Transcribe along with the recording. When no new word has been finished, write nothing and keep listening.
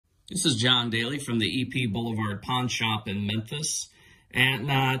This is Jon Daly from the EP Boulevard Pawn Shop in Memphis.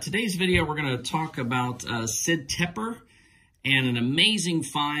 And today's video, we're going to talk about Sid Tepper and an amazing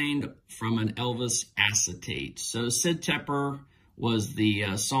find from an Elvis acetate. So Sid Tepper was the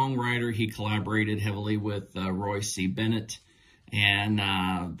songwriter. He collaborated heavily with Roy C. Bennett.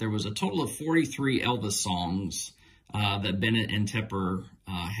 And there was a total of 43 Elvis songs that Bennett and Tepper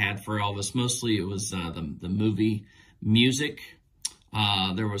had for Elvis. Mostly it was the movie music.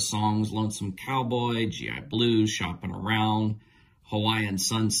 There was songs Lonesome Cowboy, GI Blues, Shopping Around, Hawaiian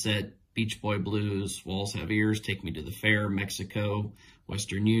Sunset, Beach Boy Blues, Walls Have Ears, Take Me to the Fair, Mexico,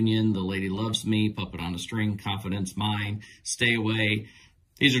 Western Union, The Lady Loves Me, Puppet on a String, Confidence Mine, Stay Away.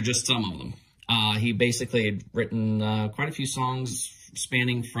 These are just some of them. He basically had written quite a few songs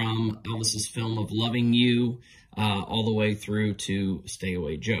spanning from Elvis's film of Loving You all the way through to Stay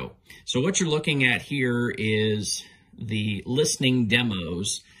Away Joe. So what you're looking at here is the listening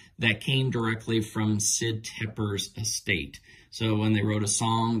demos that came directly from Sid Tepper's estate. So when they wrote a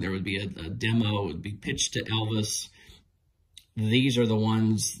song, there would be a demo, it would be pitched to Elvis. These are the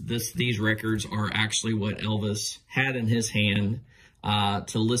ones, these records are actually what Elvis had in his hand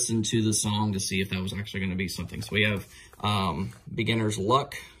to listen to the song to see if that was actually going to be something. So we have Beginner's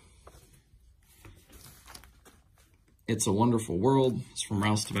Luck, It's a Wonderful World, it's from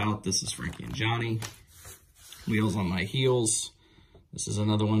Roustabout. This is Frankie and Johnny. Wheels on My Heels. This is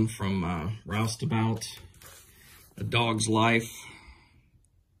another one from Roustabout. A Dog's Life.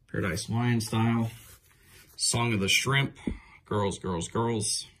 Paradise Wine Style. Song of the Shrimp. Girls, Girls,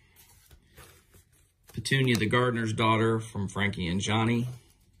 Girls. Petunia the Gardener's Daughter from Frankie and Johnny.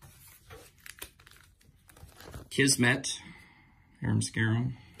 Kismet. Harem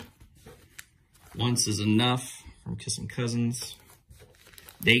Scarum. Once Is Enough from Kissin' Cousins.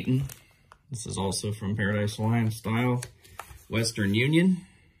 Dayton. This is also from Paradise Wine Style. Western Union.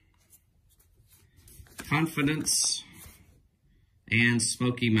 Confidence. And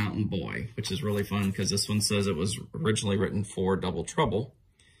Smoky Mountain Boy, which is really fun because this one says it was originally written for Double Trouble,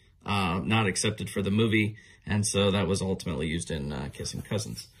 not accepted for the movie, and so that was ultimately used in Kissin'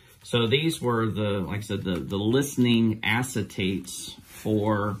 Cousins. So these were like I said, the listening acetates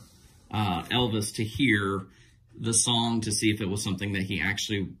for Elvis to hear the song to see if it was something that he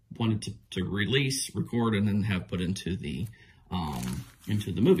actually wanted to release, record, and then have put into the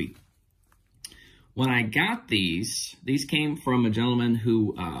movie. When I got these came from a gentleman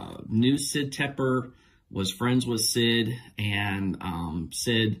who knew Sid Tepper, was friends with Sid, and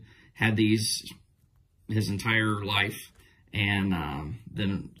Sid had these his entire life, and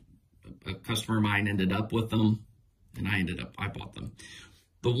then a customer of mine ended up with them, and I bought them.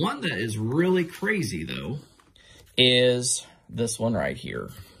 The one that is really crazy, though, is this one right here.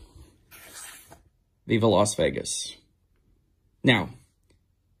 Viva Las Vegas. Now,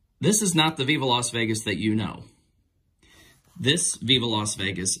 this is not the Viva Las Vegas that you know. This Viva Las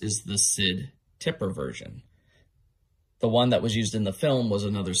Vegas is the Sid Tepper version. The one that was used in the film was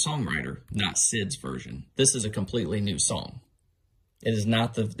another songwriter, not Sid's version. This is a completely new song. It is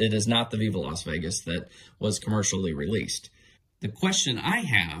not the Viva Las Vegas that was commercially released. The question I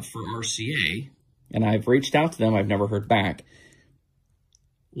have for RCA, and I've reached out to them, I've never heard back.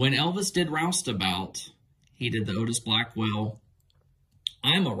 When Elvis did Roustabout, he did the Otis Blackwell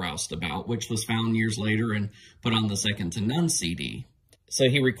I'm a Roustabout, which was found years later and put on the Second to None CD. So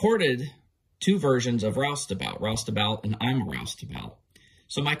he recorded two versions of Roustabout and I'm a Roustabout.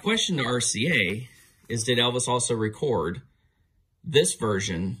 So my question to RCA is, did Elvis also record this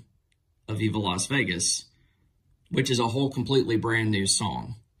version of Viva Las Vegas, which is a whole completely brand new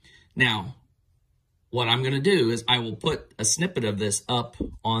song? Now, what I'm going to do is I will put a snippet of this up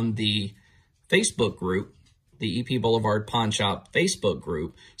on the Facebook group, the EP Boulevard Pawn Shop Facebook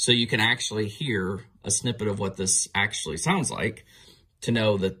group, so you can actually hear a snippet of what this actually sounds like to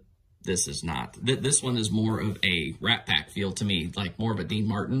know that this is not. This one is more of a Rat Pack feel to me, like more of a Dean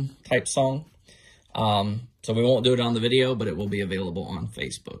Martin type song. So we won't do it on the video, but it will be available on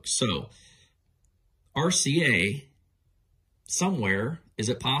Facebook. So, RCA, somewhere, is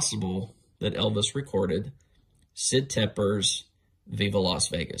it possible that Elvis recorded Sid Tepper's Viva Las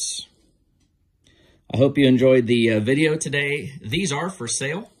Vegas? I hope you enjoyed the video today. These are for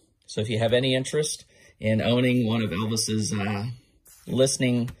sale, so if you have any interest in owning one of Elvis's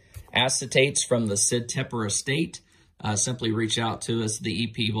listening acetates from the Sid Tepper estate, simply reach out to us, the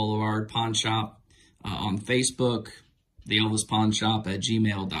EP Boulevard Pawn Shop on Facebook, the Elvis Pawn Shop at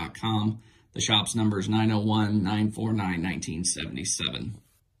gmail.com. The shop's number is 901-949-1977.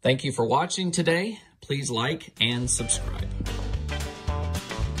 Thank you for watching today. Please like and subscribe.